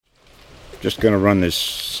Just going to run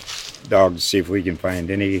this dog to see if we can find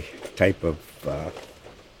any type of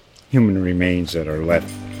human remains that are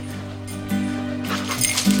left.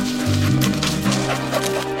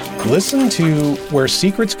 Listen to Where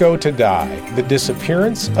Secrets Go to Die, The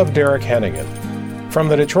Disappearance of Derek Hennigan. From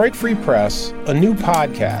the Detroit Free Press, a new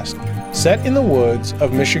podcast set in the woods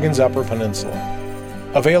of Michigan's Upper Peninsula.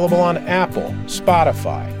 Available on Apple,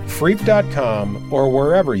 Spotify, Freep.com, or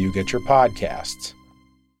wherever you get your podcasts.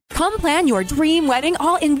 Come plan your dream wedding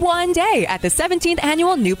all in one day at the 17th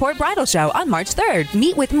Annual Newport Bridal Show on March 3rd.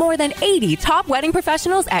 Meet with more than 80 top wedding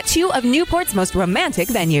professionals at two of Newport's most romantic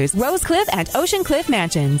venues, Rose Cliff and Ocean Cliff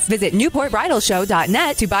Mansions. Visit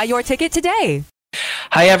NewportBridalShow.net to buy your ticket today.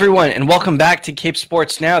 Hi, everyone, and welcome back to Cape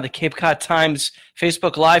Sports Now, the Cape Cod Times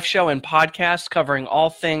Facebook Live show and podcast covering all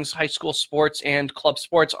things high school sports and club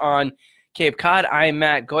sports on Cape Cod. I'm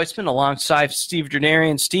Matt Goisman alongside Steve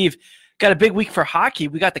Drenarian. Steve, got a big week for hockey.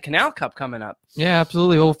 We got the Canal Cup coming up. Yeah,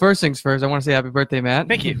 absolutely. Well, first things first, I want to say happy birthday, Matt.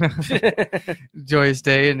 Thank you. Joyous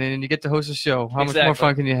day, and then you get to host a show. How Exactly. much more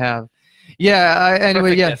fun can you have? Yeah,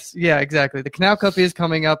 anyway, Perfect yes. gift. Yeah, exactly. The Canal Cup is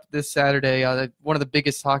coming up this Saturday. One of the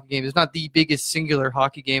biggest hockey games. It's not the biggest singular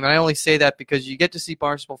hockey game, and I only say that because you get to see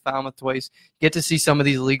Barnstable Falmouth twice. You get to see some of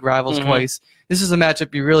these league rivals twice. This is a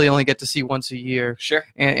matchup you really only get to see once a year. Sure.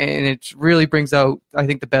 And it really brings out, I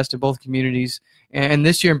think, the best of both communities. And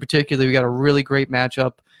this year in particular, we got a really great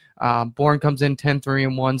matchup. Bourne comes in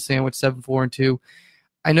 10-3-1, Sandwich 7-4-2.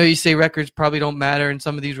 I know you say records probably don't matter in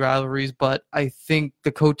some of these rivalries, but I think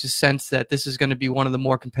the coaches sense that this is going to be one of the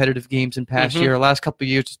more competitive games in past year. The last couple of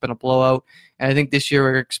years, it's been a blowout, and I think this year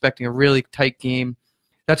we're expecting a really tight game.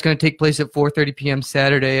 That's going to take place at 4:30 p.m.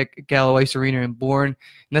 Saturday at Gallo Ice Arena in Bourne, and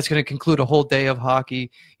that's going to conclude a whole day of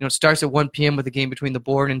hockey. It starts at 1 p.m. with a game between the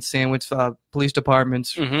Bourne and Sandwich police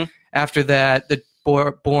departments. After that, the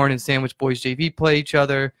Bourne and Sandwich boys JV play each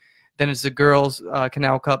other. Then it's the girls'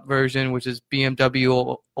 Canal Cup version, which is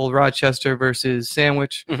BMW Old Rochester versus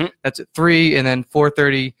Sandwich. That's at 3, and then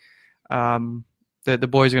 4:30, the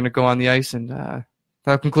boys are going to go on the ice, and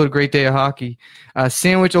that'll conclude a great day of hockey.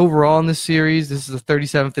 Sandwich overall in this series, this is the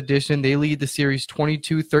 37th edition. They lead the series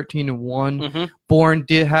 22-13-1. Bourne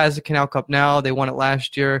has a Canal Cup now. They won it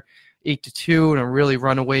last year, 8-2, in a really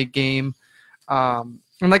runaway game.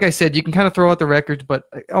 And like I said, you can kind of throw out the records, but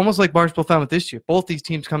almost like Barnstable Falmouth this year, both these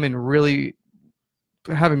teams come in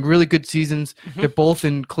having really good seasons. They're both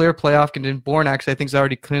in clear playoff, and Bourne actually I think has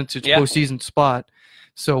already clinched its postseason spot.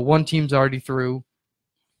 So one team's already through,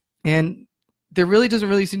 and there really doesn't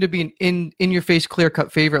really seem to be an in-your-face clear-cut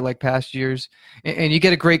favorite like past years. And you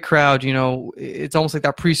get a great crowd. It's almost like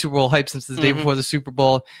that pre-Super Bowl hype since the day before the Super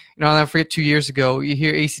Bowl. I'll never forget 2 years ago, you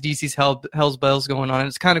hear AC/DC's Hell's Bells going on. And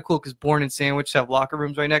it's kind of cool because Bourne and Sandwich have locker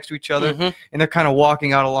rooms right next to each other. And they're kind of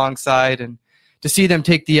walking out alongside. And to see them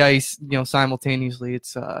take the ice, simultaneously,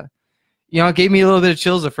 it's it gave me a little bit of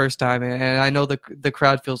chills the first time. And I know the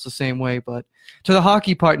crowd feels the same way. But to the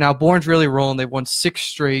hockey part now, Bourne's really rolling. They've won 6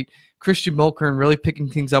 straight. Christian Mulkern really picking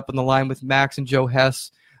things up on the line with Max and Joe Hess,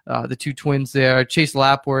 the two twins there. Chase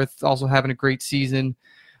Lapworth also having a great season.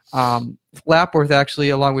 Lapworth actually,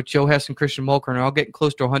 along with Joe Hess and Christian Mulkern, are all getting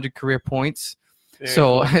close to 100 career points.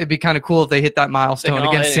 So it'd be kind of cool if they hit that milestone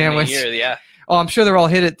against Sandwich. Oh, I'm sure they're all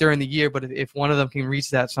hit it during the year, but if one of them can reach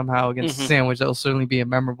that somehow against Sandwich, that'll certainly be a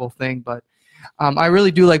memorable thing. But I really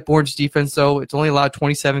do like Bourne's defense, though. It's only allowed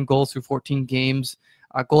 27 goals through 14 games.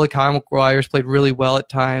 Goalie Kyle McGuire's played really well at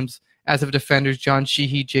times. As of defenders, John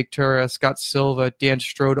Sheehy, Jake Tura, Scott Silva, Dan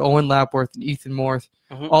Strode, Owen Lapworth, and Ethan Morth.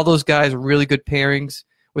 All those guys are really good pairings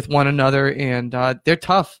with one another, and they're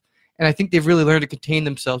tough. And I think they've really learned to contain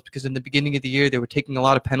themselves because in the beginning of the year they were taking a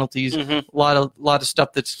lot of penalties, a lot of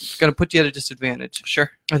stuff that's going to put you at a disadvantage. Sure.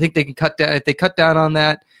 I think they can cut down. If they cut down on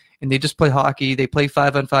that and they just play hockey, they play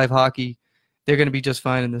 5-on-5 hockey, they're going to be just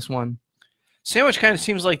fine in this one. Sandwich kind of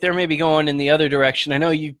seems like they're maybe going in the other direction. I know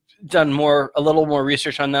you've done a little more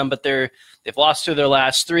research on them, but they've lost 2 of their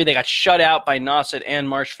last 3. They got shut out by Nauset and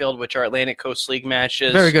Marshfield, which are Atlantic Coast League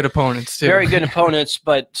matches. Very good opponents, too. Very good opponents,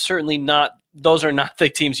 but certainly not. Those are not the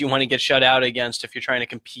teams you want to get shut out against if you're trying to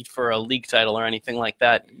compete for a league title or anything like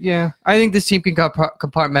that. Yeah, I think this team can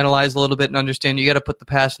compartmentalize a little bit and understand you got to put the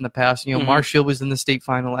past in the past. Marshfield was in the state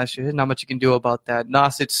final last year. Not much you can do about that.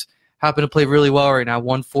 Nauset's happen to play really well right now,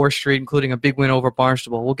 won 4 straight, including a big win over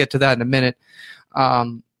Barnstable. We'll get to that in a minute.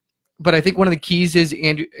 But I think one of the keys is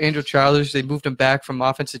Andrew Childers. They moved him back from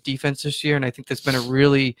offense to defense this year, and I think that's been a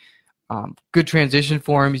really good transition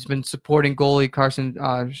for him. He's been supporting goalie Carson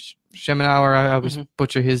Schemenauer, I always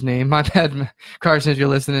butcher his name. My bad, Carson, if you're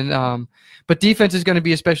listening. But defense is going to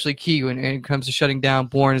be especially key when it comes to shutting down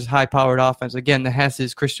Bourne's high-powered offense. Again, the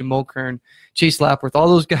Hesses, Christian Mulkern, Chase Lapworth, all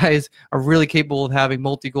those guys are really capable of having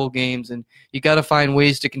multi-goal games, and you got to find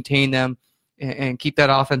ways to contain them and keep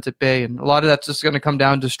that offense at bay. And a lot of that's just going to come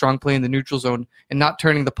down to strong play in the neutral zone and not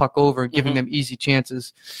turning the puck over and giving them easy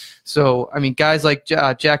chances. So, I mean, guys like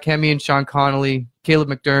Jack Hemme and Sean Connolly, Caleb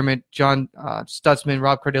McDermott, John Stutzman,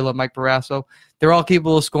 Rob Cardillo, Mike Barrasso, they're all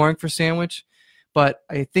capable of scoring for Sandwich. But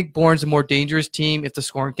I think Bourne's a more dangerous team if the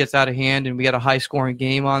scoring gets out of hand and we got a high-scoring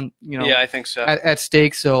game on, Yeah, I think so. At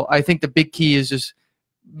stake. So I think the big key is just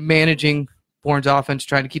managing Bourne's offense,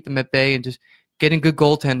 trying to keep them at bay, and just getting good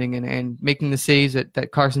goaltending and making the saves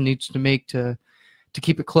that Carson needs to make to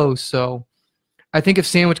keep it close. So I think if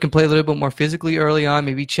Sandwich can play a little bit more physically early on,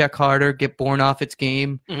 maybe check harder, get Bourne off its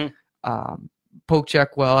game, poke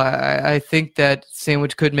check well, I think that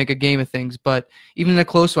Sandwich could make a game of things. But even in a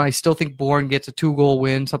close one, I still think Bourne gets a 2-goal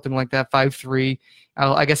win, something like that, 5-3.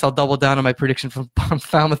 I guess I'll double down on my prediction from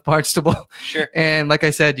Falmouth Barnstable. Sure. And like I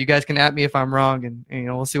said, you guys can at me if I'm wrong, and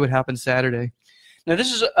we'll see what happens Saturday. Now,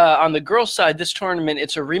 this is on the girls' side. This tournament,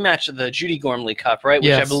 it's a rematch of the Judy Gormley Cup, right? Which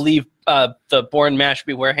yes. I believe the Bourne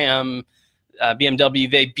Mashpee Wareham BMW,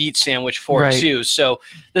 they beat Sandwich 4-2. Right. So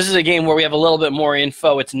this is a game where we have a little bit more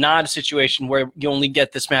info. It's not a situation where you only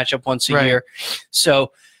get this matchup once a year.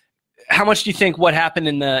 So how much do you think what happened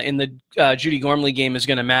in the Judy Gormley game is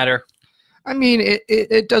going to matter? I mean,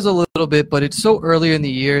 it does a little bit, but it's so early in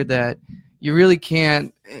the year that you really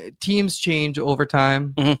can't. Teams change over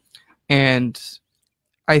time, and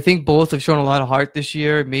I think both have shown a lot of heart this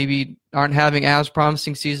year. Maybe aren't having as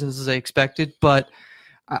promising seasons as I expected, but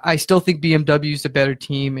I still think BMW is the better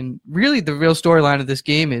team. And really the real storyline of this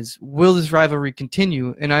game is, will this rivalry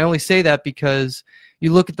continue? And I only say that because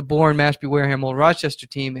you look at the Bourne, Mashpee, Wareham, Old Rochester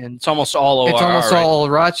team, and it's almost all ORR. It's almost all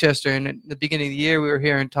Old Rochester. And at the beginning of the year, we were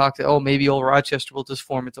hearing talk that, maybe Old Rochester will just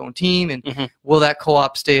form its own team. And will that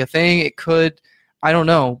co-op stay a thing? It could. I don't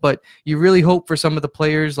know. But you really hope for some of the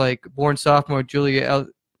players like Bourne sophomore Julia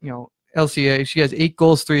LCA, she has 8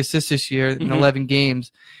 goals, 3 assists this year in 11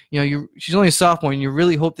 games. She's only a sophomore, and you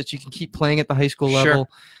really hope that she can keep playing at the high school level.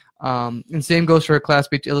 And same goes for her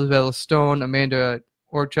classmates, Elizabeth Stone, Amanda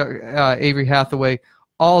Orchuk, Avery Hathaway.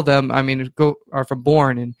 All of them, are from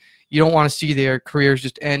Bourne, and you don't want to see their careers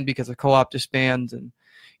just end because a co-op disbands. And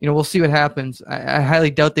we'll see what happens. I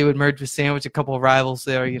highly doubt they would merge with Sandwich, a couple of rivals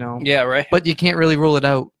there. Yeah, right. But you can't really rule it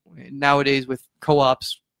out nowadays with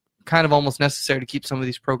co-ops. Kind of almost necessary to keep some of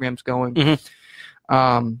these programs going.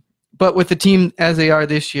 But with the team as they are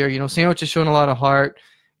this year, Sandwich has shown a lot of heart.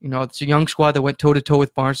 It's a young squad that went toe-to-toe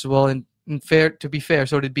with Barnstable, and to be fair,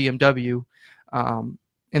 so did BMW.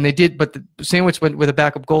 And they did, but the Sandwich went with a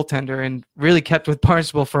backup goaltender and really kept with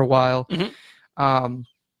Barnstable for a while.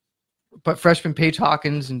 But freshman Paige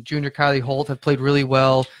Hawkins and junior Kylie Holt have played really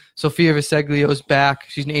well. Sophia Viseglio is back.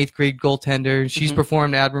 She's an 8th grade goaltender. She's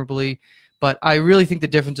performed admirably. But I really think the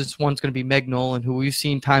difference is one's going to be Meg Nolan, who we've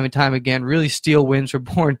seen time and time again really steal wins for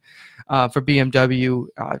Bourne, for BMW.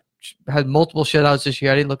 Had multiple shutouts this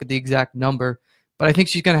year. I didn't look at the exact number, but I think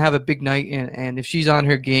she's going to have a big night. And if she's on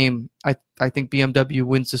her game, I think BMW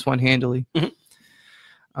wins this one handily.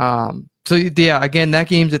 So, yeah, again, that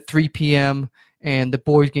game's at 3 p.m., and the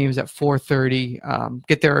boys' game is at 4:30.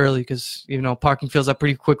 Get there early because, parking fills up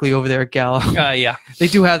pretty quickly over there at Gallo. Yeah. They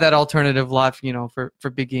do have that alternative lot, for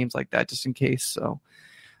big games like that, just in case. So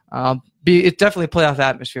it's definitely a playoff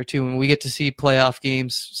atmosphere, too. And we get to see playoff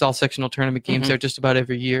games, South Sectional Tournament games there just about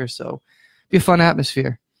every year. So be a fun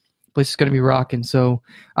atmosphere. Place is going to be rocking. So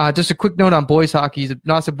just a quick note on boys hockey. The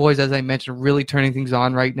Nauset boys, as I mentioned, really turning things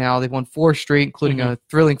on right now. They've won 4 straight, including a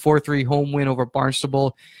thrilling 4-3 home win over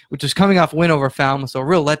Barnstable, which is coming off a win over Falmouth. So a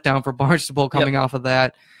real letdown for Barnstable coming off of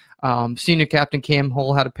that. Senior captain Cam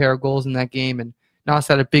Hull had a pair of goals in that game, and Nauset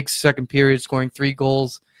had a big second period, scoring 3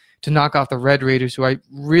 goals to knock off the Red Raiders, who I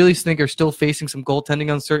really think are still facing some goaltending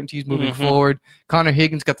uncertainties moving forward. Connor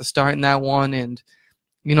Higgins got the start in that one, and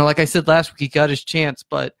like I said last week, he got his chance,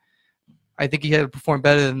 but I think he had to perform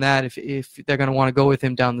better than that if they're going to want to go with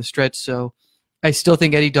him down the stretch. So I still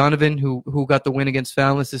think Eddie Donovan, who got the win against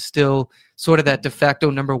Falmouth, is still sort of that de facto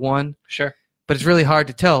number 1. Sure. But it's really hard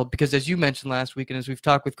to tell because, as you mentioned last week, and as we've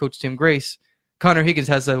talked with Coach Tim Grace, Connor Higgins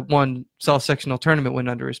has a 1 South Sectional tournament win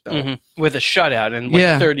under his belt. With a shutout and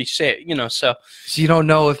 30 save, so you don't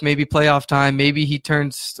know if maybe playoff time, maybe he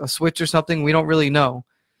turns a switch or something. We don't really know.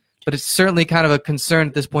 But it's certainly kind of a concern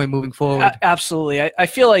at this point moving forward. Absolutely. I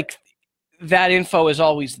feel like that info is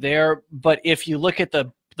always there, but if you look at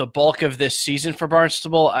the bulk of this season for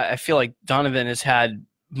Barnstable, I feel like Donovan has had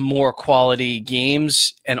more quality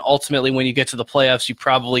games. And ultimately, when you get to the playoffs, you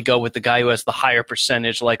probably go with the guy who has the higher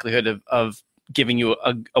percentage likelihood of giving you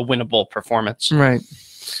a winnable performance. Right.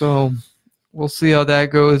 So we'll see how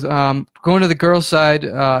that goes. Going to the girls' side,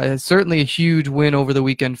 it's certainly a huge win over the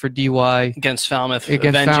weekend for DY. Against Falmouth,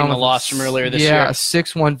 avenging the loss from earlier this year. Yeah, a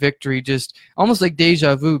 6-1 victory, just almost like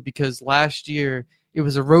deja vu, because last year it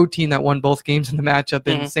was a road team that won both games in the matchup,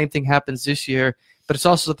 and the same thing happens this year. But it's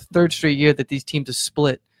also the third straight year that these teams have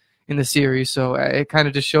split in the series, so it kind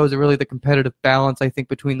of just shows really the competitive balance, I think,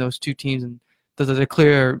 between those two teams, and those are the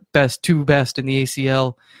clear two best in the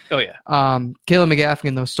ACL. Oh, yeah. Kayla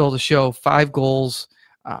McGaffigan, though, stole the show. 5 goals,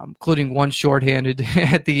 including 1 shorthanded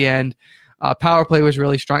at the end. Power play was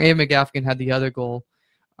really strong. And McGaffigan had the other goal.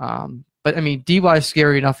 But, I mean, DY is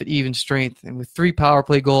scary enough at even strength. And with 3 power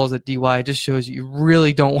play goals at DY, it just shows you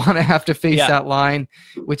really don't want to have to face that line,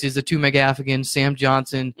 which is the 2 McGaffigan, Sam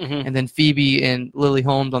Johnson, and then Phoebe and Lily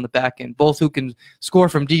Holmes on the back end, both who can score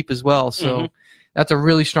from deep as well. So that's a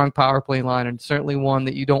really strong power play line, and certainly one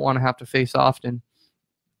that you don't want to have to face often.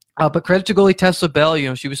 But credit to goalie Tesla Bell.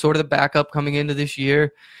 She was sort of the backup coming into this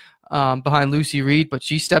year behind Lucy Reed, but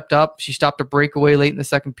she stepped up. She stopped a breakaway late in the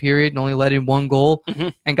second period and only let in 1 goal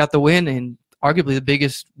and got the win, and arguably the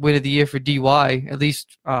biggest win of the year for DY, at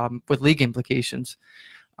least with league implications.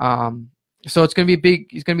 So it's going to be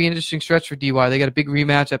an interesting stretch for DY. They got a big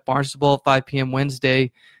rematch at Barnstable at 5 p.m.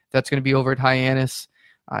 Wednesday. That's going to be over at Hyannis.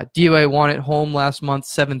 DY won at home last month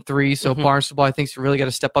 7-3, so Barnstable, I think, has really got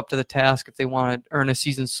to step up to the task if they want to earn a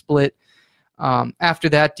season split. After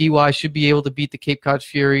that, DY should be able to beat the Cape Cod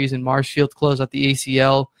Furies and Marshfield to close out the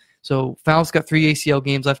ACL. So Falmouth's got 3 ACL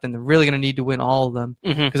games left, and they're really going to need to win all of them.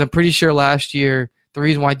 Because I'm pretty sure last year, the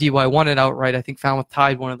reason why DY won it outright, I think Falmouth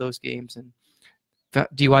tied one of those games, and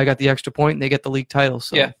DY got the extra point, and they get the league title.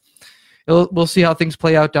 So we'll see how things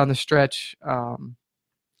play out down the stretch.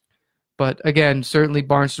 But again, certainly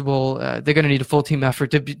Barnstable, they're going to need a full team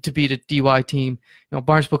effort to beat a DY team.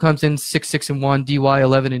 Barnstable comes in 6-1, DY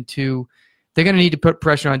 11-2. They're going to need to put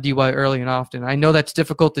pressure on DY early and often. I know that's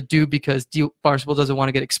difficult to do because Barnstable doesn't want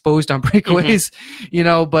to get exposed on breakaways,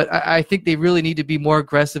 but I think they really need to be more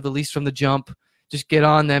aggressive, at least from the jump. Just get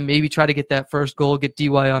on them, maybe try to get that first goal, get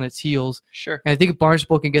DY on its heels. Sure. And I think if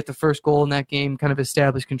Barnstable can get the first goal in that game, kind of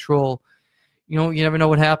establish control, you never know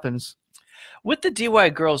what happens. With the DY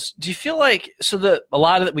girls, do you feel like a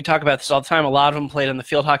lot of that, we talk about this all the time, a lot of them played on the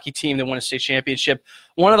field hockey team that won a state championship.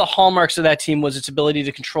 One of the hallmarks of that team was its ability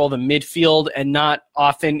to control the midfield and not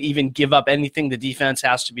often even give up anything the defense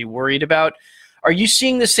has to be worried about. Are you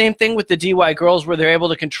seeing the same thing with the DY girls where they're able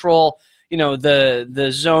to control, the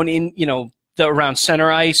zone in, the around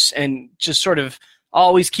center ice and just sort of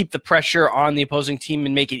always keep the pressure on the opposing team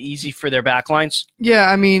and make it easy for their backlines? Yeah,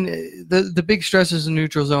 I mean, the big stress is the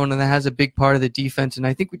neutral zone, and that has a big part of the defense. And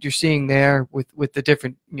I think what you're seeing there with the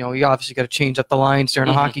different, you obviously got to change up the lines during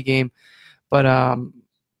a hockey game. But,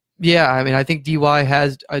 yeah, I mean, I think DY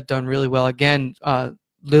has done really well. Again,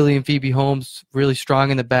 Lily and Phoebe Holmes really strong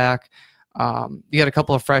in the back. You got a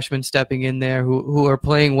couple of freshmen stepping in there who are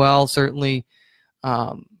playing well, certainly.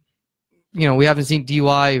 We haven't seen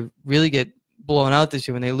DY really get blown out this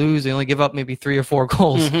year. When they lose, they only give up maybe 3 or 4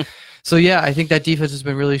 goals. So yeah, I think that defense has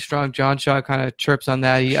been really strong. John Shaw kind of chirps on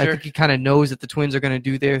that. I think he kind of knows that the Twins are going to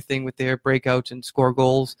do their thing with their breakouts and score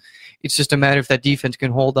goals. It's just a matter if that defense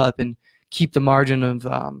can hold up and keep the margin of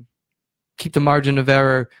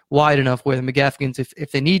error wide enough where the McGaffigans,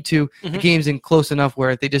 if they need to, the game's in close enough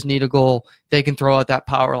where if they just need a goal, they can throw out that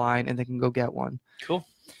power line and they can go get one. Cool.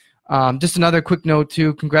 Just another quick note,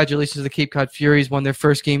 too. Congratulations to the Cape Cod Furies. Won their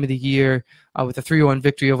first game of the year with a 3-1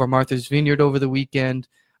 victory over Martha's Vineyard over the weekend.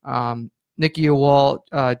 Nikki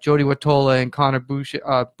Awalt, Jody Watola, and Connor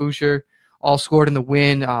Boucher all scored in the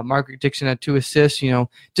win. Margaret Dixon had 2 assists.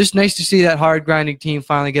 Just nice to see that hard-grinding team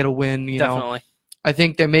finally get a win. Definitely. I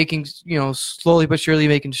think they're making, slowly but surely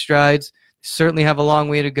making strides. Certainly have a long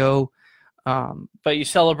way to go. But you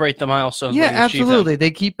celebrate the milestones. Yeah, absolutely.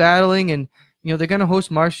 They keep battling, and they're going to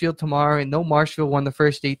host Marshfield tomorrow, and though Marshfield won the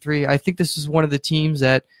first 8-3, I think this is one of the teams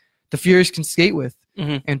that the Furies can skate with.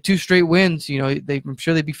 And 2 straight wins, I'm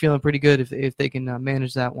sure they'd be feeling pretty good if they can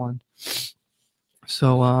manage that one.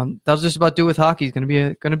 So that'll just about do with hockey. It's going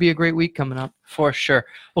to be a great week coming up. For sure.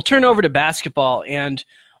 We'll turn over to basketball, and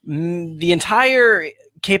the entire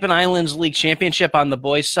Cape and Islands League Championship on the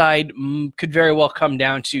boys' side could very well come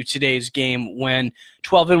down to today's game when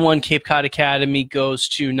 12-1 Cape Cod Academy goes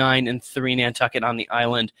to 9-3 Nantucket on the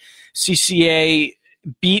island. CCA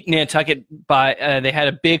beat Nantucket by they had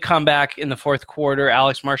a big comeback in the fourth quarter.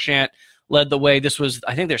 Alex Marchant led the way. This was,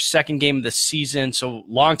 I think, their second game of the season, so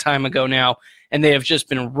long time ago now, and they have just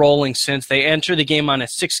been rolling since. They enter the game on a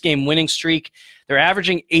 6-game winning streak. They're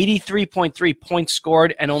averaging 83.3 points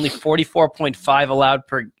scored and only 44.5 allowed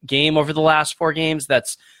per game over the last 4 games.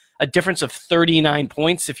 That's a difference of 39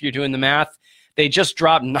 points if you're doing the math. They just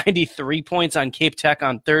dropped 93 points on Cape Tech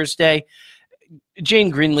on Thursday. Jane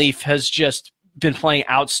Greenleaf has just been playing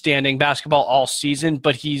outstanding basketball all season,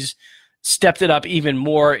 but he's stepped it up even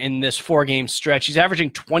more in this 4-game stretch. He's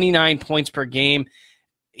averaging 29 points per game.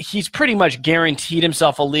 He's pretty much guaranteed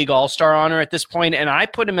himself a league all-star honor at this point, and I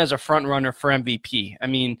put him as a front runner for MVP. I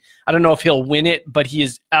mean, I don't know if he'll win it, but he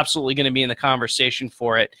is absolutely going to be in the conversation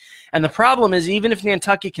for it. And the problem is, even if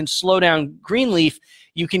Nantucket can slow down Greenleaf,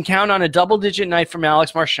 you can count on a double-digit night from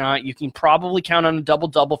Alex Marchant. You can probably count on a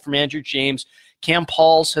double-double from Andrew James. Cam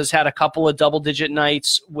Pauls has had a couple of double-digit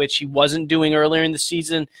nights, which he wasn't doing earlier in the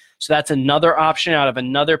season, so that's another option out of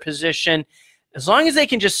another position. As long as they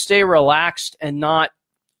can just stay relaxed and not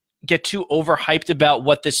get too overhyped about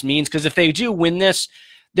what this means, because if they do win this,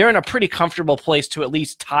 they're in a pretty comfortable place to at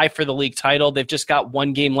least tie for the league title. They've just got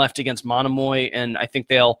 1 game left against Monomoy, and I think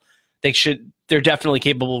they're definitely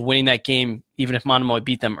capable of winning that game, even if Monomoy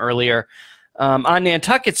beat them earlier. On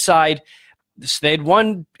Nantucket's side, they'd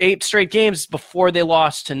won 8 straight games before they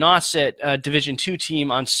lost to Nauset, a Division II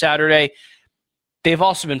team, on Saturday. They've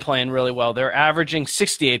also been playing really well. They're averaging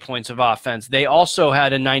 68 points of offense. They also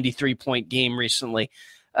had a 93-point game recently.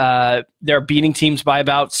 They're beating teams by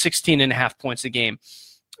about 16.5 points a game.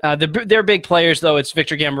 Their big players, though, it's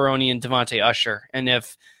Victor Gambaroni and Devontae Usher. And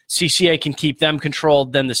if CCA can keep them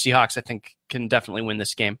controlled, then the Seahawks, I think, can definitely win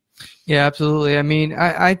this game. Yeah, absolutely. I mean,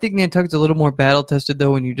 I think Nantucket's a little more battle-tested,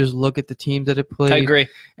 though, when you just look at the teams that it played. I agree.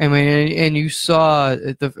 I mean, and you saw,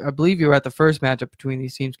 I believe you were at the first matchup between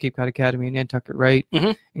these teams, Cape Cod Academy and Nantucket, right?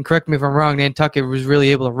 Mm-hmm. And correct me if I'm wrong, Nantucket was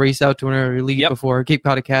really able to race out to an early lead before Cape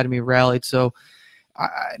Cod Academy rallied. So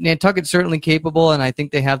Nantucket's certainly capable, and I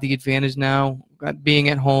think they have the advantage now, being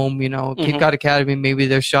at home. Cape Cod Academy, maybe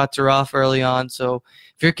their shots are off early on. So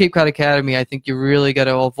if you're Cape Cod Academy, I think you really got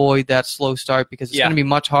to avoid that slow start, because it's going to be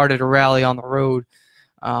much harder to rally on the road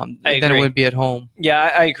than it would be at home.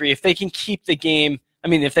 Yeah, I agree. If they can keep the game, I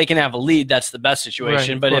mean, if they can have a lead, that's the best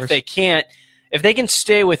situation. Right, but if they can't, if they can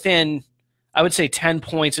stay within, I would say, 10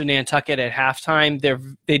 points of Nantucket at halftime,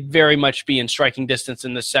 they'd very much be in striking distance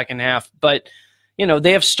in the second half. But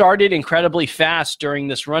they have started incredibly fast during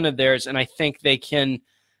this run of theirs, and I think they can,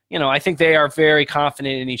 I think they are very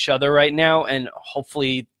confident in each other right now, and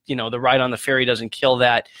hopefully, the ride on the ferry doesn't kill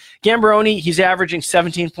that. Gambaroni, he's averaging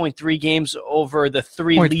 17.3 games over the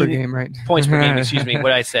 3 points per game, right? Points per game, excuse me. What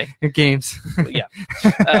did I say? Games. Yeah.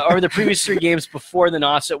 Over the previous 3 games before the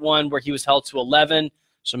Nauset one, where he was held to 11.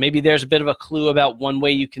 So maybe there's a bit of a clue about one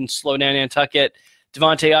way you can slow down Nantucket.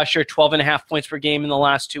 Devontae Usher, 12.5 points per game in the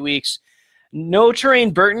last 2 weeks. No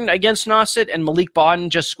Terrain Burton against Nauset, and Malik Bodden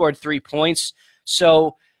just scored 3 points.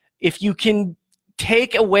 So if you can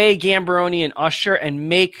take away Gambaroni and Usher and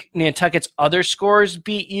make Nantucket's other scores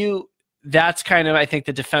beat you, that's kind of, I think,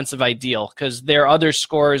 the defensive ideal, because their other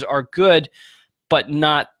scores are good, but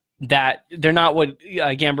not that. They're not what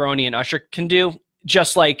Gambaroni and Usher can do,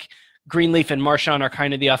 just like Greenleaf and Marchant are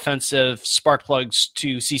kind of the offensive spark plugs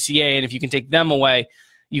to CCA, and if you can take them away,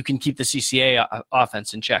 you can keep the CCA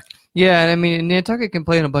offense in check. Yeah, and I mean, Nantucket can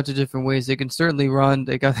play in a bunch of different ways. They can certainly run.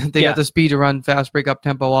 They got the speed to run fast, break up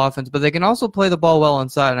tempo offense, but they can also play the ball well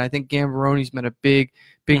inside. And I think Gambaroni's been a big,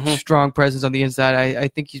 strong presence on the inside. I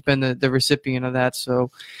think he's been the recipient of that.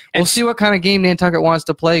 So we'll see what kind of game Nantucket wants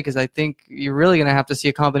to play, because I think you're really going to have to see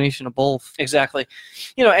a combination of both. Exactly.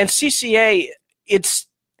 And CCA,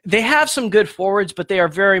 they have some good forwards, but they are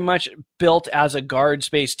very much built as a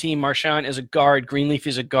guard-based team. Marchant is a guard. Greenleaf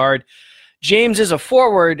is a guard. James is a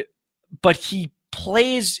forward, but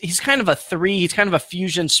he's kind of a 3. He's kind of a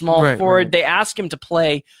fusion small forward. Right. They ask him to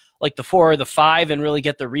play like the 4 or the 5 and really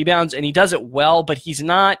get the rebounds, and he does it well, but he's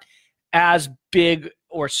not as big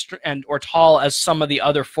or tall as some of the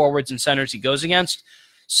other forwards and centers he goes against.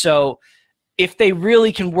 So if they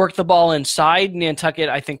really can work the ball inside, Nantucket,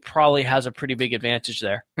 I think, probably has a pretty big advantage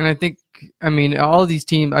there. And I think, all of these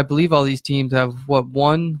teams, I believe all these teams have,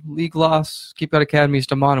 one league loss? Cape Cod Academy's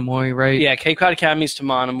to Monomoy, right? Yeah, Cape Cod Academy's to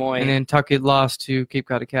Monomoy. And Nantucket lost to Cape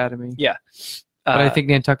Cod Academy. Yeah. But I think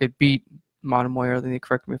Nantucket beat Monomoy early.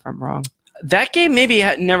 Correct me if I'm wrong. That game maybe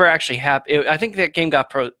never actually happened. I think that game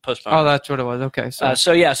got postponed. Oh, that's what it was. Okay.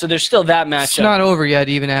 So there's still that matchup. It's not over yet,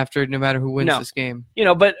 even after, no matter who wins this game.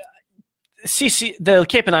 But the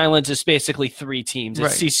Cape and Islands is basically 3 teams.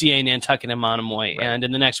 It's CCA, Nantucket, and Monomoy. Right. And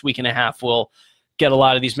in the next week and a half, we'll get a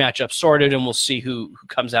lot of these matchups sorted, and we'll see who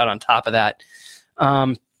comes out on top of that.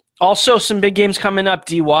 Also, some big games coming up.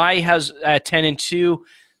 DY has 10-2.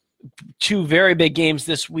 Two very big games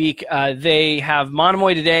this week. They have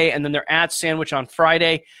Monomoy today, and then they're at Sandwich on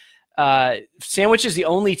Friday. Sandwich is the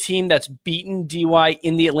only team that's beaten DY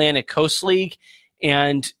in the Atlantic Coast League,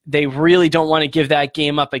 and they really don't want to give that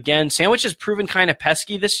game up again. Sandwich has proven kind of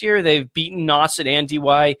pesky this year. They've beaten Nauset and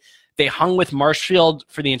DY. They hung with Marshfield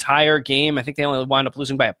for the entire game. I think they only wound up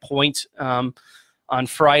losing by a point on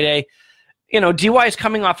Friday. DY is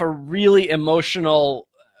coming off a really emotional,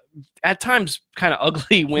 at times kind of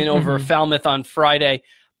ugly win over Falmouth on Friday,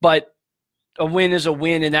 but a win is a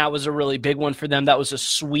win, and that was a really big one for them. That was a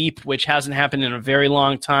sweep, which hasn't happened in a very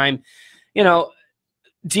long time.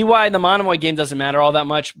 DY, the Monomoy game doesn't matter all that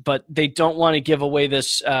much, but they don't want to give away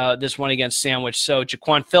this one against Sandwich. So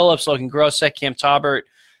Jaquan Phillips, Logan Grosek, Cam Taubert,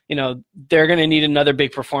 they're going to need another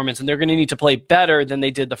big performance, and they're going to need to play better than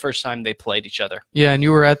they did the first time they played each other. Yeah, and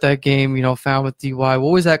you were at that game, Falmouth DY.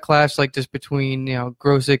 What was that clash like just between,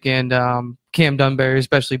 Grosek and Cam Dunbury,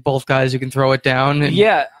 especially both guys who can throw it down?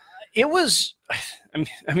 Yeah, it was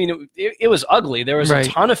it was ugly. There was a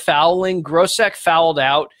ton of fouling. Grosek fouled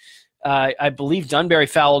out. I believe Dunbury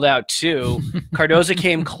fouled out too. Cardoza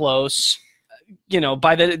came close.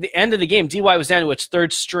 By the end of the game, DY was down to its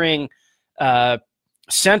third string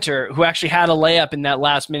center, who actually had a layup in that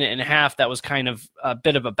last minute and a half that was kind of a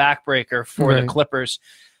bit of a backbreaker for the Clippers.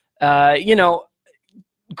 Grosek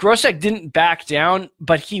didn't back down,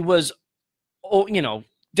 but he was,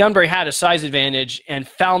 Dunbury had a size advantage, and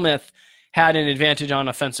Falmouth had an advantage on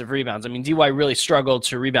offensive rebounds. DY really struggled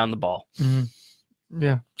to rebound the ball. Mm-hmm.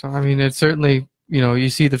 Yeah. It's certainly, you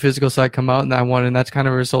see the physical side come out in that one, and that's kind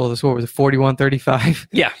of a result of the score. Was it 41-35?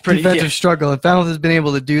 Yeah, defensive struggle, and Falmouth has been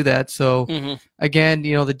able to do that. So, again,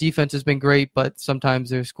 the defense has been great, but sometimes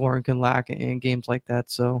their scoring can lack in games like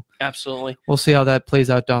that. So, absolutely, we'll see how that plays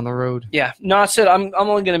out down the road. Yeah, Nauset, I'm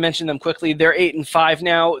only going to mention them quickly. They're 8-5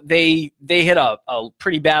 now. They hit a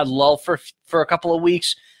pretty bad lull for a couple of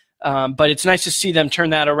weeks, but it's nice to see them turn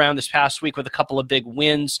that around this past week with a couple of big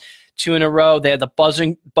wins. 2 in a row. They had the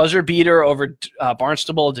buzzer beater over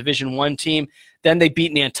Barnstable, a Division I team. Then they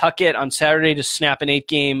beat Nantucket on Saturday to snap an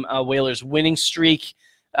 8-game Whalers winning streak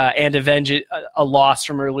and avenge a loss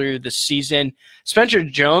from earlier this season. Spencer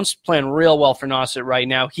Jones playing real well for Nauset right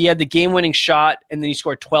now. He had the game-winning shot, and then he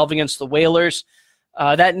scored 12 against the Whalers.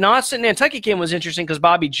 That Nauset-Nantucket game was interesting because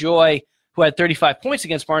Bobby Joy, who had 35 points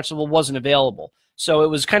against Barnstable, wasn't available. So it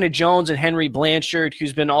was kind of Jones and Henry Blanchard,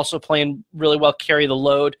 who's been also playing really well, carry the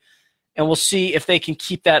load. And we'll see if they can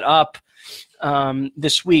keep that up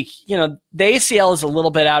this week. The ACL is a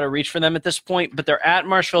little bit out of reach for them at this point, but they're at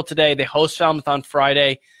Marshfield today. They host Falmouth on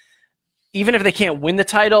Friday. Even if they can't win the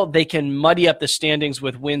title, they can muddy up the standings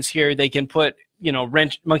with wins here. They can put,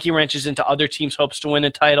 monkey wrenches into other teams' hopes to win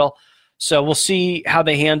a title. So we'll see how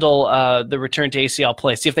they handle the return to ACL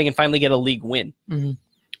play. See if they can finally get a league win. Mm-hmm.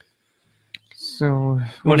 So,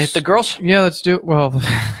 want to hit the girls? Yeah, let's do it. Well,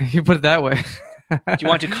 you put it that way. Do you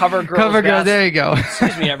want to cover girls? Cover girls. There you go.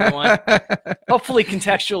 Excuse me, everyone. Hopefully,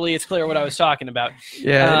 contextually, it's clear what I was talking about.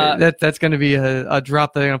 Yeah, that's going to be a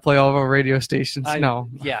drop that they're going to play all over radio stations. No.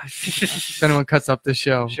 Yeah. If anyone cuts up this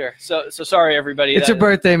show. Sure. So sorry, everybody. It's your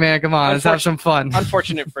birthday, man. Come on. Let's have some fun.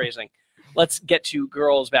 Unfortunate phrasing. Let's get to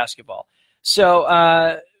girls basketball.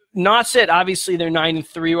 So, Nauset, obviously, they're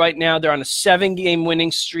 9-3 right now. They're on a 7-game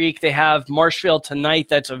winning streak. They have Marshfield tonight.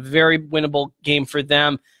 That's a very winnable game for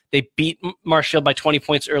them. They beat Marshfield by 20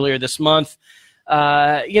 points earlier this month.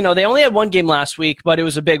 They only had one game last week, but it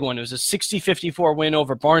was a big one. It was a 60-54 win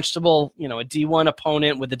over Barnstable, a D1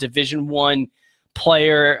 opponent with a Division I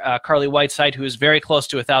player, Carly Whiteside, who is very close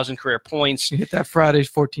to 1,000 career points. You hit that Friday's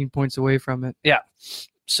 14 points away from it. Yeah.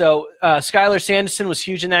 So Skylar Sanderson was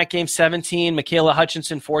huge in that game, 17. Michaela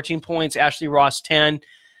Hutchinson, 14 points. Ashley Ross, 10.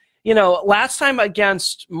 Last time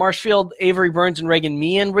against Marshfield, Avery Burns and Reagan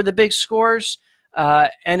Meehan were the big scorers.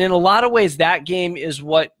 And in a lot of ways, that game is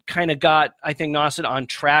what kind of got, I think, Nauset on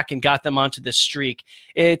track and got them onto this streak.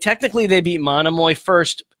 Technically, they beat Monomoy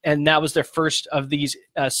first, and that was their first of these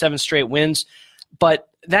 7 straight wins. But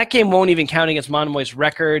that game won't even count against Monomoy's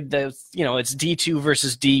record. It's D2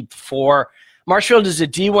 versus D4. Marshfield is a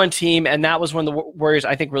D1 team, and that was when the Warriors,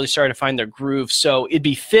 I think, really started to find their groove. So it'd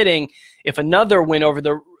be fitting if another win over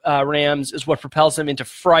the Rams is what propels them into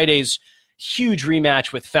Friday's huge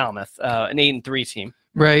rematch with Falmouth, an 8-3 team.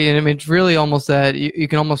 Right, and it's really almost that you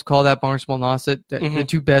can almost call that Barnstable Nauset the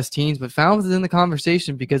two best teams, but Falmouth is in the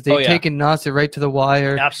conversation because they've taken Nauset right to the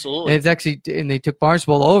wire. Absolutely, and they took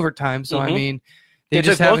Barnstable to overtime. So They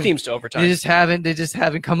took both teams to overtime. They just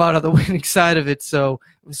haven't come out on the winning side of it. So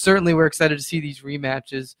certainly we're excited to see these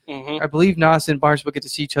rematches. I believe Nauset and Barnstable get to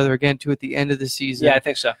see each other again too at the end of the season. Yeah, I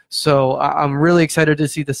think so. So I'm really excited to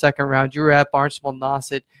see the second round. You were at Barnstable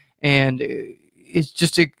Nauset, and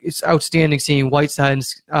it's outstanding seeing Whiteside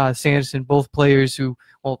and Sanderson, both players who.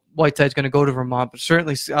 Well, Whiteside's going to go to Vermont, but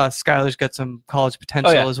certainly Schuyler's got some college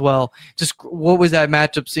potential as well. Just what was that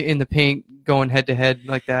matchup in the paint going head-to-head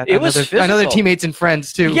like that? It was physical. I know they're teammates and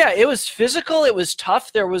friends, too. Yeah, it was physical. It was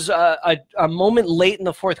tough. There was a moment late in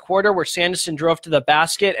the fourth quarter where Sanderson drove to the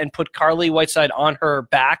basket and put Carly Whiteside on her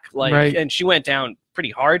back, and she went down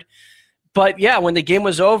pretty hard. But, yeah, when the game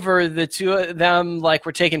was over, the two of them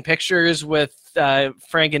were taking pictures with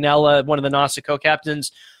Frank Ganella, one of the Nauset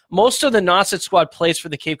co-captains. Most of the Nauset squad plays for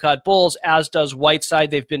the Cape Cod Bulls, as does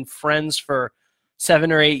Whiteside. They've been friends for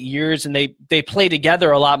 7 or 8 years, and they play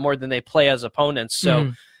together a lot more than they play as opponents.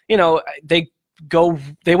 So, they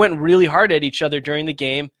went really hard at each other during the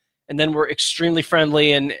game, and then were extremely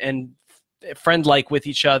friendly and friend-like with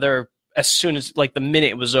each other as soon as the minute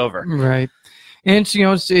it was over. Right. And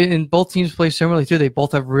and both teams play similarly too. They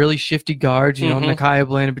both have really shifty guards. Micaiah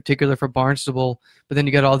Bland in particular for Barnstable, but then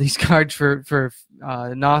you got all these guards for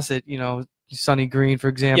Nauset. Sonny Green, for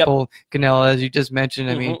example, Ganella, as you just mentioned.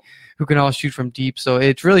 I mean, who can all shoot from deep. So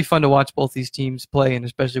it's really fun to watch both these teams play, and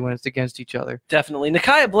especially when it's against each other. Definitely.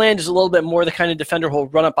 Micaiah Bland is a little bit more the kind of defender who'll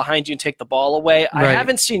run up behind you and take the ball away. Right. I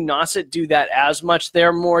haven't seen Nauset do that as much.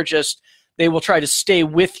 They're more just. They will try to stay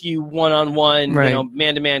with you one-on-one,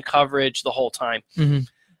 man-to-man coverage the whole time.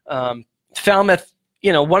 Falmouth,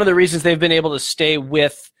 one of the reasons they've been able to stay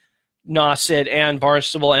with Nauset and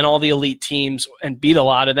Barnstable and all the elite teams and beat a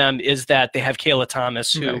lot of them is that they have Kayla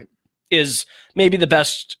Thomas, who is maybe the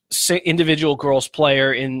best individual girls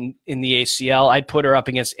player in the ACL. I'd put her up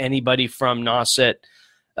against anybody from Nauset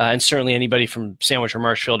and certainly anybody from Sandwich or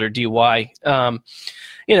Marshfield or DY.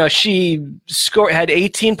 She had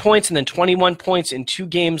 18 points and then 21 points in 2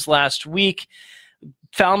 games last week.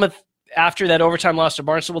 Falmouth, after that overtime loss to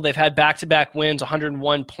Barnstable, they've had back-to-back wins,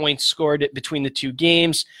 101 points scored between the 2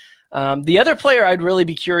 games. The other player I'd really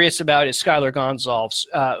be curious about is Skylar Gonzalez,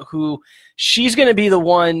 who she's going to be the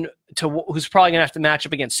one who's probably going to have to match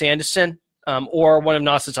up against Sanderson or one of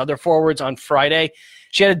Nauset's other forwards on Friday.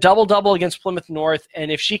 She had a double-double against Plymouth North, and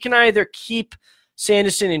if she can either keep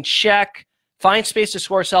Sanderson in check, find space to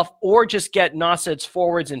score herself, or just get Nauset's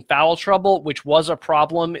forwards in foul trouble, which was a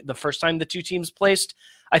problem the first time the 2 teams faced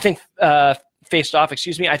off.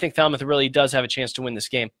 I think Falmouth really does have a chance to win this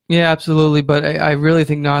game. Yeah, absolutely. But I really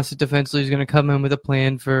think Nauset defensively is going to come in with a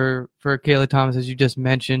plan for Kayla Thomas, as you just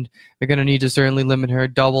mentioned. They're going to need to certainly limit her,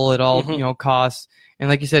 double at all costs, and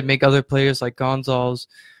like you said, make other players like Gonzalez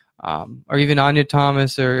or even Anya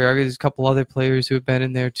Thomas or there's a couple other players who have been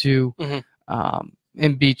in there too.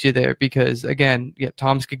 And beat you there because, again,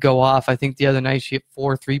 Thomas could go off. I think the other night she hit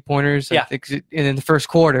 4 3-pointers in the first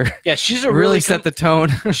quarter. Yeah, she's really set the tone.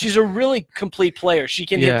 She's a really complete player. She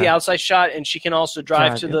can hit the outside shot, and she can also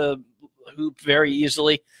drive to the hoop very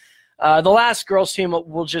easily. The last girls team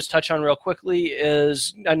we'll just touch on real quickly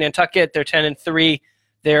is Nantucket. They're 10-3.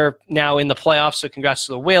 They're now in the playoffs, so congrats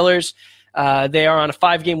to the Whalers. They are on a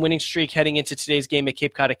 5-game winning streak heading into today's game at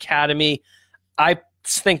Cape Cod Academy. I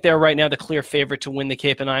think they're right now the clear favorite to win the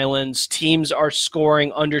Cape and Islands. Teams are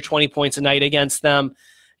scoring under 20 points a night against them.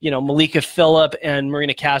 Malika Phillip and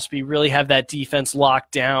Marina Caspi really have that defense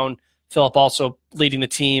locked down. Phillip also leading the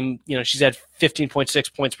team. She's had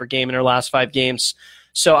 15.6 points per game in her last 5 games.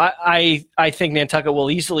 So I think Nantucket will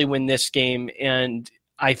easily win this game, and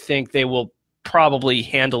I think they will probably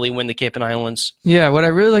handily win the Cape and Islands. Yeah, what I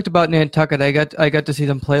really liked about Nantucket, I got to see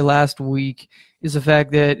them play last week, is the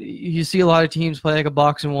fact that you see a lot of teams play like a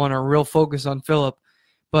box and one or real focus on Phillip.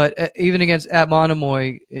 But even at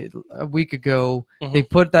Monomoy a week ago, they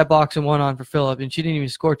put that box and one on for Phillip, and she didn't even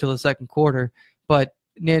score till the second quarter. But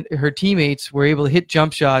her teammates were able to hit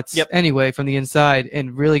jump shots anyway from the inside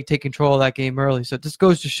and really take control of that game early. So it just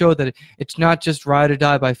goes to show that it's not just ride or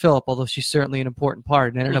die by Phillip, although she's certainly an important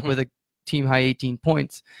part and ended up with a team high 18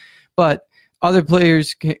 points. But other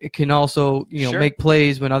players can also, make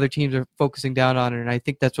plays when other teams are focusing down on it, and I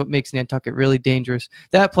think that's what makes Nantucket really dangerous.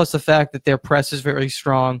 That plus the fact that their press is very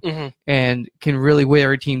strong and can really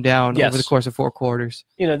wear a team down over the course of 4 quarters.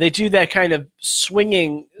 They do that kind of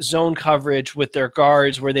swinging zone coverage with their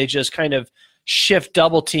guards where they just kind of shift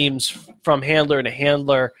double teams from handler to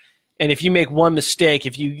handler, and if you make one mistake,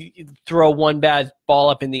 if you throw one bad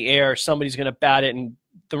ball up in the air, somebody's going to bat it in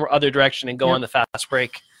the other direction and go on the fast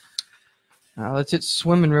break. Let's hit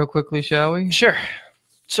swimming real quickly, shall we? Sure.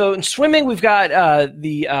 So in swimming, we've got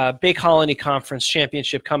the Bay Colony Conference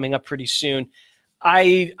Championship coming up pretty soon.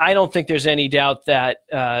 I don't think there's any doubt that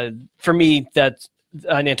for me that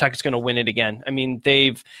Nantucket's going to win it again. I mean,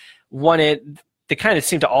 they've won it. They kind of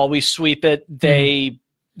seem to always sweep it.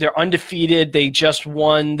 They're undefeated. They just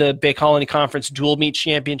won the Bay Colony Conference Dual Meet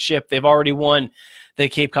Championship. They've already won the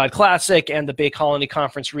Cape Cod Classic and the Bay Colony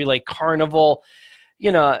Conference Relay Carnival.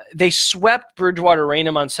 You know, they swept Bridgewater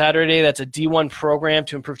Raynham on Saturday. That's a D1 program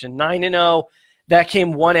to improve to 9-0. That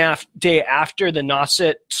came one day after the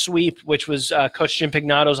Nauset sweep, which was Coach Jim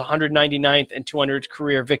Pignato's 199th and 200th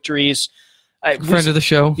career victories. Friend of the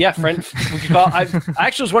show. Yeah, friend. We could call, I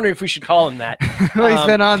actually was wondering if we should call him that. Well, he's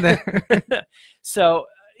been on there. So,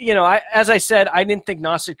 you know, as I said, I didn't think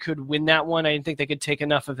Nauset could win that one. I didn't think they could take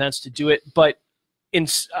enough events to do it. But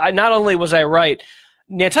not only was I right,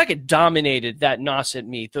 Nantucket dominated that Nauset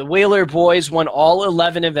meet. The Whaler boys won all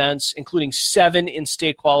 11 events, including 7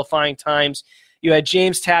 in-state qualifying times. You had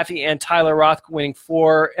James Taffy and Tyler Roth winning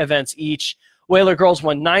 4 events each. Whaler girls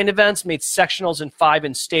won 9 events, made sectionals in 5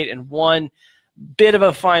 in-state and 1. Bit of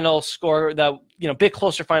a final score, bit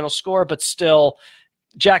closer final score, but still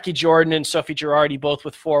Jackie Jordan and Sophie Girardi both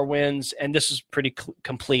with 4 wins, and this is pretty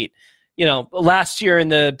complete. You know, last year in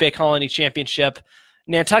the Bay Colony Championship,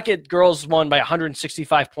 Nantucket girls won by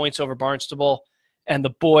 165 points over Barnstable, and the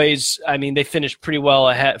boys, I mean, they finished pretty well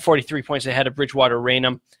ahead, 43 points ahead of Bridgewater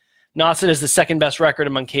Raynham. Nauset is the second best record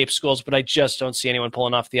among Cape schools, but I just don't see anyone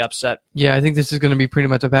pulling off the upset. Yeah, I think this is going to be pretty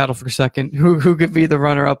much a battle for second. Who could be the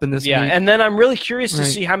runner-up in this meet? And then I'm really curious to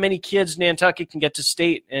see how many kids Nantucket can get to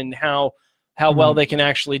state and how well they can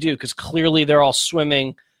actually do, because clearly they're all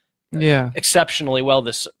swimming exceptionally well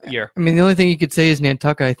this year. I mean, the only thing you could say is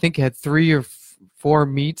Nantucket, I think, had 3 or 4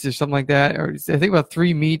 meets or something like that, or I think about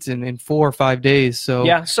 3 meets in 4 or 5 days.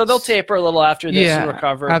 So so they'll taper a little after this and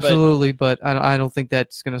recover. Absolutely, but I don't think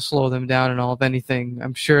that's going to slow them down at all. If anything,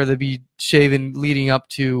 I'm sure they'll be shaving leading up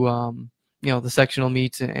to the sectional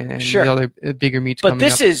meets and the other bigger meets. But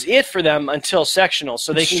this is it for them until sectional,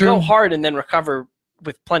 so they can go hard and then recover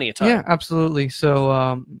with plenty of time. Yeah, absolutely.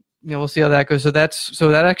 So we'll see how that goes. So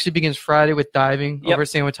that actually begins Friday with diving over at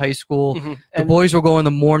Sandwich High School. Mm-hmm. The boys will go in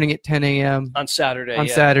the morning at 10 a.m. on Saturday.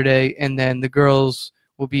 Saturday, and then the girls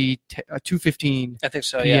will be 2:15. I think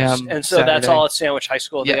so. Yeah, and so Saturday. That's all at Sandwich High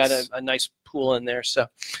School. They got a nice pool in there. So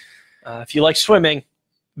if you like swimming,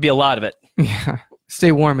 be a lot of it. Yeah.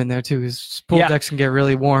 Stay warm in there, too, because pool decks can get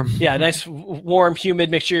really warm. Yeah, nice, warm, humid.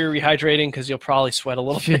 Make sure you're rehydrating because you'll probably sweat a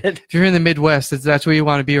little bit. If you're in the Midwest, that's where you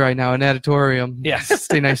want to be right now, an auditorium. Yeah.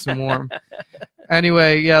 Stay nice and warm.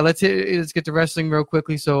 Anyway, let's get to wrestling real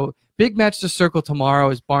quickly. So, big match to circle tomorrow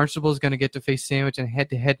is Barnstable is going to get to face Sandwich in a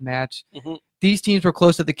head-to-head match. Mm-hmm. These teams were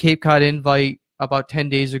close to the Cape Cod invite about 10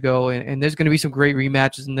 days ago, and there's going to be some great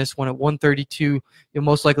rematches in this one. At 132, you'll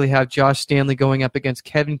most likely have Josh Stanley going up against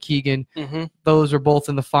Kevin Keegan. Mm-hmm. Those are both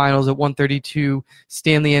in the finals. At 132,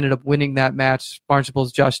 Stanley ended up winning that match.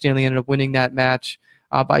 Barnstable's Josh Stanley ended up winning that match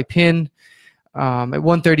by pin. At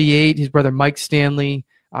 138, his brother Mike Stanley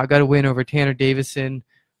got a win over Tanner Davison.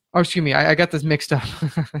 Oh, excuse me, I got this mixed up.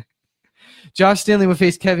 Josh Stanley would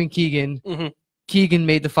face Kevin Keegan. Mm-hmm. Keegan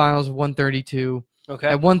made the finals of 132. Okay.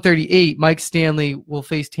 At 138, Mike Stanley will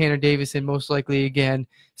face Tanner Davison most likely again.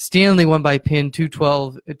 Stanley won by pin 2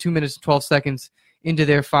 minutes and 12 seconds into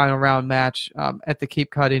their final round match at the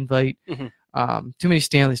Cape Cod invite. Mm-hmm. Too many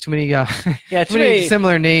Stanleys, too many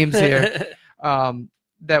similar names here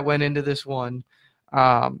that went into this one.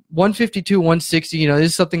 152, 160, this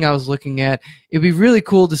is something I was looking at. It'd be really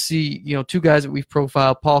cool to see, 2 guys that we've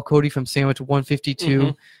profiled, Paul Cody from Sandwich at 152. Mm-hmm.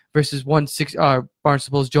 Versus 160,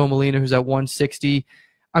 Barnstable's Joe Molina, who's at 160.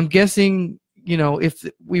 I'm guessing, if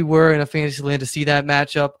we were in a fantasy land to see that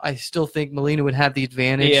matchup, I still think Molina would have the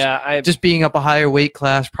advantage. Yeah, just being up a higher weight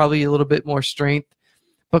class, probably a little bit more strength.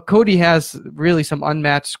 But Cody has really some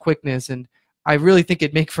unmatched quickness, and I really think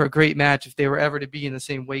it'd make for a great match if they were ever to be in the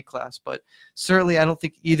same weight class. But certainly I don't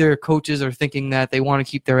think either coaches are thinking that. They want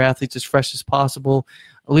to keep their athletes as fresh as possible,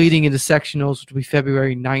 leading into sectionals, which will be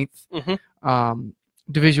February 9th. Mm-hmm.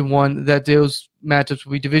 Division 1, those matchups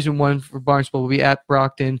will be Division 1 for Barnstable will be at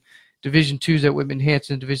Brockton, Division 2's at Whitman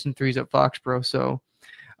Hanson, Division 3's at Foxborough. So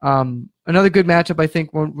another good matchup, I think,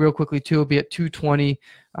 real quickly, too, will be at 220.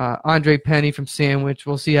 Andre Penny from Sandwich.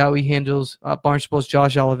 We'll see how he handles Barnstable's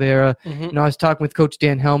Josh Oliveira. Mm-hmm. I was talking with Coach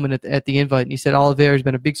Dan Hellman at the invite, and he said Oliveira has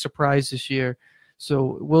been a big surprise this year.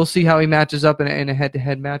 So we'll see how he matches up in a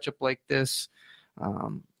head-to-head matchup like this,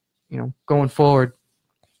 going forward.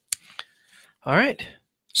 All right.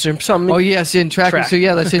 So something. Oh yes, in track. So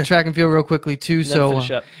let's hit track and field real quickly too. So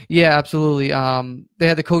absolutely. They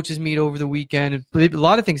had the coaches meet over the weekend. A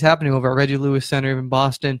lot of things happening over at Reggie Lewis Center in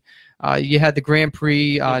Boston. You had the Grand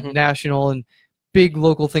Prix National, and big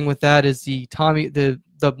local thing with that is the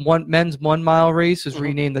men's 1 mile race is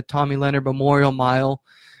renamed the Tommy Leonard Memorial Mile.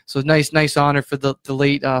 So nice honor for the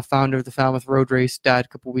late founder of the Falmouth Road Race, died a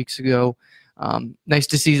couple weeks ago. Nice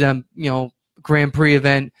to see them, Grand Prix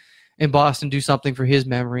event in Boston do something for his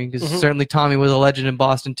memory, because certainly Tommy was a legend in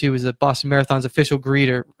Boston too. As a Boston Marathon's official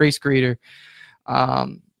race greeter.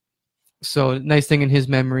 So nice thing in his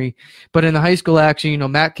memory. But in the high school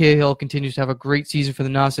action, Matt Cahill continues to have a great season for the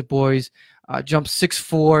Nauset boys. Jumped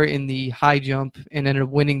 6'4" in the high jump and ended up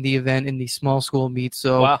winning the event in the small school meet.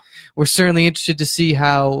 So We're certainly interested to see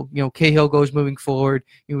how Cahill goes moving forward.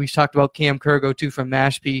 We talked about Cam Kurgo too from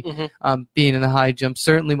Mashpee being in the high jump.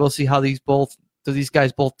 Certainly we'll see how these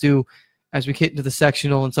guys both do as we get into the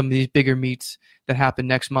sectional and some of these bigger meets that happen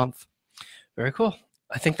next month. Very cool.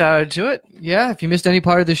 I think that would do it. Yeah, if you missed any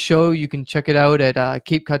part of this show, you can check it out at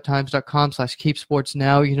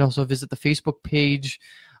capecuttimes.com/capesportsnow. You can also visit the Facebook page.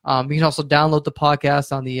 You can also download the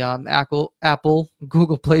podcast on the Apple,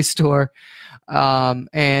 Google Play Store.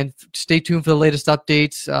 And stay tuned for the latest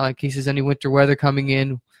updates in case there's any winter weather coming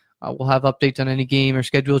in. We'll have updates on any game or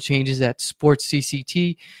schedule changes at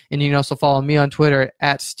SportsCCT. And you can also follow me on Twitter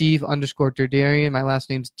at Steve_Derderian. My last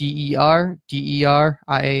name's Derian.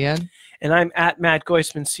 And I'm at Matt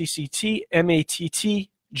Goisman, CCT,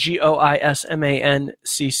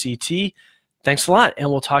 MattGoisman, Thanks a lot,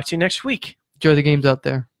 and we'll talk to you next week. Enjoy the games out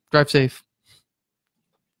there. Drive safe.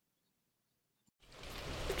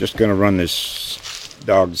 Just going to run this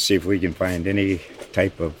dog to see if we can find any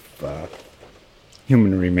type of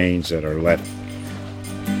human remains that are left.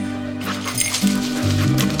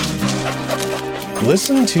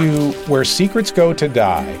 Listen to Where Secrets Go to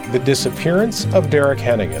Die, The Disappearance of Derek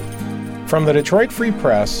Hennigan. From the Detroit Free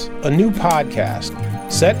Press, a new podcast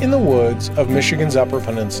set in the woods of Michigan's Upper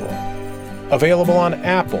Peninsula. Available on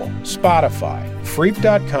Apple, Spotify,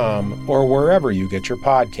 Freep.com, or wherever you get your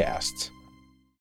podcasts.